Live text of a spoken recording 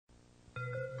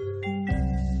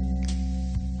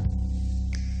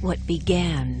What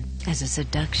began as a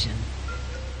seduction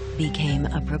became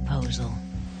a proposal.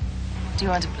 Do you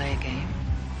want to play a game?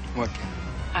 What game?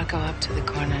 I'll go up to the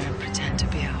corner and pretend to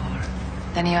be a whore.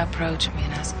 Then you approach me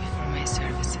and ask me for my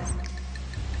services.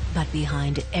 But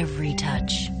behind every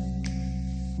touch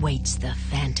waits the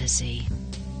fantasy.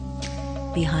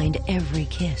 Behind every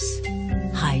kiss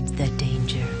hides the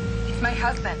danger. It's my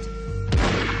husband.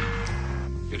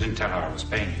 You didn't tell her I was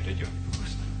paying you, did you?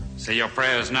 Say your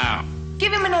prayers now.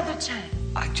 Give him another chance.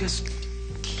 I just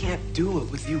can't do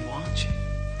it with you watching.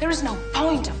 There is no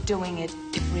point of doing it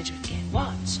if Richard can't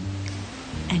watch.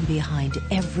 And behind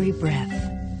every breath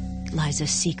lies a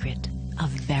secret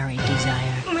of buried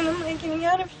desire. When am I getting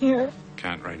out of here?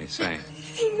 Can't really say. I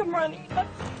think I'm running out.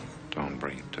 Don't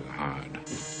breathe too hard.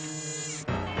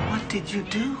 What did you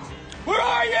do? Where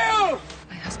are you?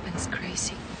 My husband's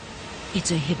crazy.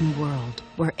 It's a hidden world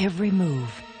where every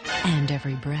move and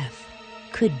every breath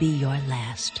could be your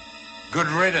last. Good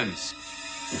riddance.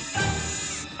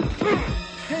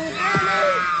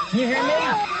 You hear me?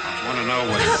 Want to know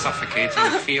what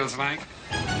suffocating feels like?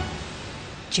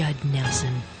 Judd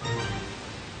Nelson,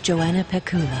 Joanna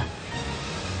Pacula,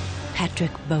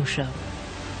 Patrick Bauchau.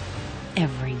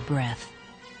 Every breath.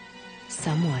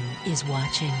 Someone is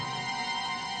watching.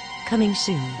 Coming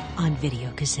soon on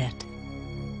video cassette.